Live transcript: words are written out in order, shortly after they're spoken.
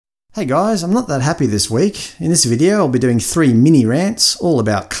Hey guys, I'm not that happy this week. In this video I'll be doing 3 mini-rants all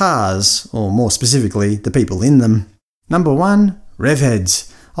about cars, or more specifically, the people in them. Number 1.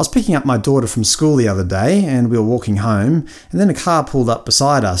 Revheads. I was picking up my daughter from school the other day and we were walking home, and then a car pulled up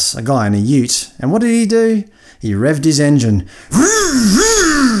beside us, a guy in a ute, and what did he do? He revved his engine.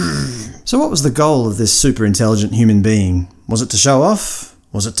 So what was the goal of this super intelligent human being? Was it to show off?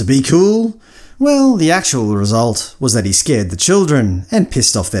 Was it to be cool? Well, the actual result was that he scared the children and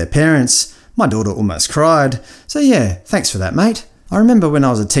pissed off their parents. My daughter almost cried. So yeah, thanks for that, mate. I remember when I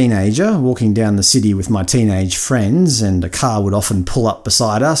was a teenager, walking down the city with my teenage friends, and a car would often pull up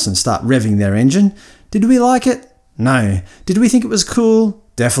beside us and start revving their engine. Did we like it? No. Did we think it was cool?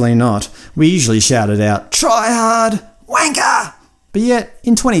 Definitely not. We usually shouted out, "Try hard! Wanker!" But yet,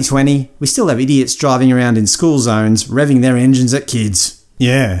 in 2020, we still have idiots driving around in school zones revving their engines at kids.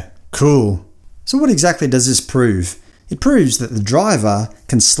 Yeah, cool. So what exactly does this prove? It proves that the driver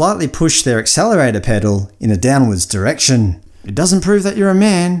can slightly push their accelerator pedal in a downwards direction. It doesn't prove that you're a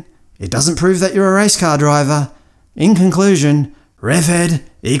man. It doesn't prove that you're a race car driver. In conclusion, Revhead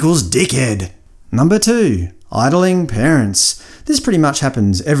equals dickhead. Number 2. Idling parents. This pretty much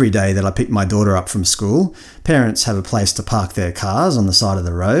happens every day that I pick my daughter up from school. Parents have a place to park their cars on the side of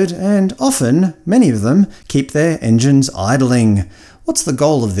the road, and often, many of them, keep their engines idling. What's the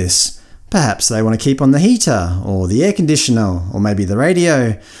goal of this? Perhaps they want to keep on the heater, or the air conditioner, or maybe the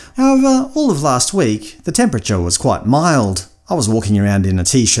radio. However, all of last week, the temperature was quite mild. I was walking around in a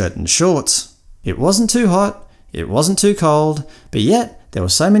t-shirt and shorts. It wasn't too hot, it wasn't too cold, but yet there were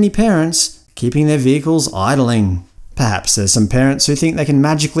so many parents keeping their vehicles idling. Perhaps there's some parents who think they can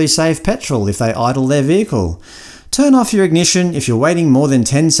magically save petrol if they idle their vehicle. Turn off your ignition if you're waiting more than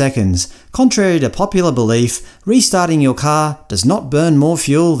 10 seconds. Contrary to popular belief, restarting your car does not burn more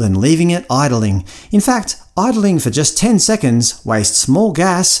fuel than leaving it idling. In fact, idling for just 10 seconds wastes more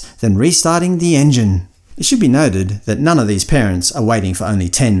gas than restarting the engine. It should be noted that none of these parents are waiting for only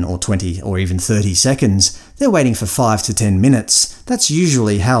 10 or 20 or even 30 seconds. They're waiting for 5 to 10 minutes. That's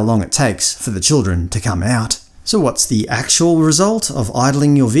usually how long it takes for the children to come out. So what's the actual result of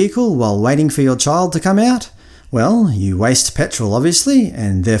idling your vehicle while waiting for your child to come out? Well, you waste petrol obviously,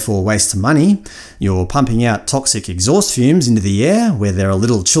 and therefore waste money. You're pumping out toxic exhaust fumes into the air where there are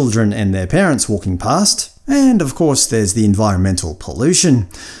little children and their parents walking past. And of course there's the environmental pollution.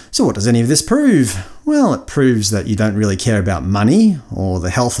 So what does any of this prove? Well, it proves that you don't really care about money, or the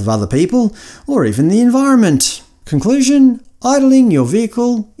health of other people, or even the environment. Conclusion: idling your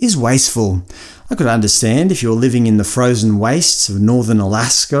vehicle is wasteful. I could understand if you're living in the frozen wastes of northern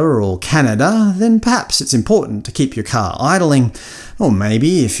Alaska or Canada, then perhaps it's important to keep your car idling. Or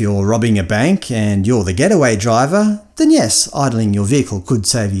maybe if you're robbing a bank and you're the getaway driver, then yes, idling your vehicle could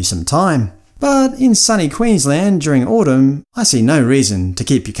save you some time. But in sunny Queensland during autumn, I see no reason to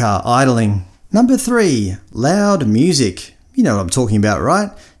keep your car idling. Number 3. Loud music. You know what I'm talking about, right?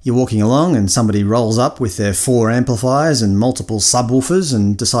 You're walking along and somebody rolls up with their 4 amplifiers and multiple subwoofers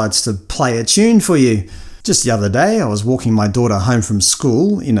and decides to play a tune for you. Just the other day I was walking my daughter home from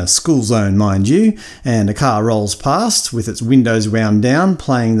school, in a school zone mind you, and a car rolls past with its windows wound down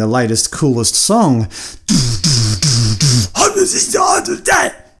playing the latest coolest song.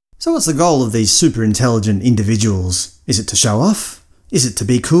 So what's the goal of these super intelligent individuals? Is it to show off? Is it to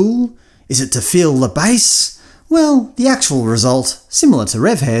be cool? Is it to feel the bass? Well, the actual result, similar to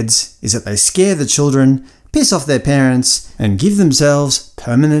Revheads, is that they scare the children, piss off their parents, and give themselves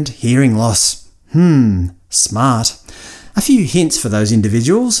permanent hearing loss. Smart. A few hints for those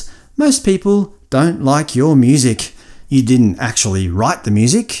individuals. Most people don't like your music. You didn't actually write the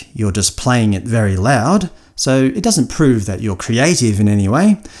music, you're just playing it very loud, so it doesn't prove that you're creative in any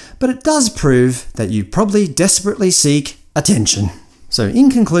way, but it does prove that you probably desperately seek attention. So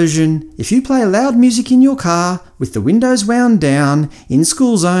in conclusion, if you play loud music in your car, with the windows wound down, in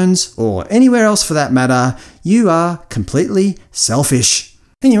school zones, or anywhere else for that matter, you are completely selfish.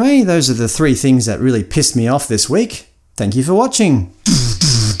 Anyway, those are the 3 things that really pissed me off this week. Thank you for watching.